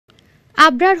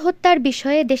আবরার হত্যার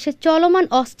বিষয়ে দেশে চলমান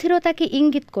অস্থিরতাকে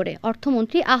ইঙ্গিত করে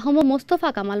অর্থমন্ত্রী আহম মোস্তফা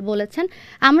কামাল বলেছেন,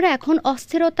 আমরা এখন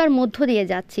অস্থিরতার মধ্য দিয়ে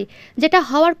যাচ্ছি। যেটা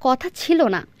হওয়ার কথা ছিল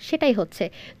না সেটাই হচ্ছে,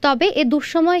 তবে এ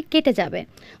দুঃসময় কেটে যাবে।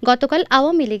 গতকাল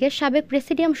আওয়ামী লীগের সাবেক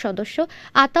প্রেসিডিয়াম সদস্য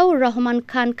আতাউর রহমান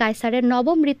খান কায়সারের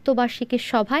নবম মৃত্যুবার্ষিকীর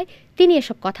সভায় তিনি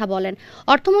এসব কথা বলেন।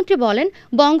 অর্থমন্ত্রী বলেন,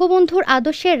 বঙ্গবন্ধুর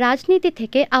আদর্শের রাজনীতি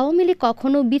থেকে আওয়ামী লীগ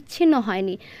কখনো বিচ্ছিন্ন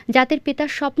হয়নি। জাতির পিতার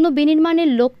স্বপ্ন বিনির্মাণের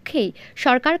লক্ষ্যেই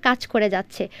সরকার কাজ করে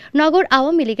যাচ্ছে। নগর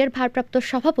আওয়ামী লীগের ভারপ্রাপ্ত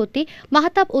সভাপতি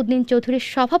মাহতাব উদ্দিন চৌধুরীর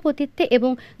সভাপতিত্বে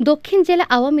এবং দক্ষিণ জেলা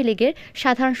আওয়ামী লীগের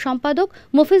সাধারণ সম্পাদক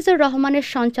মফিজুর রহমানের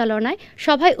সঞ্চালনায়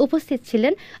সভায় উপস্থিত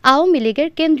ছিলেন আওয়ামী লীগের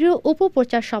কেন্দ্রীয়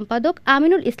উপপ্রচার সম্পাদক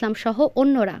আমিনুল ইসলাম সহ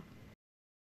অন্যরা।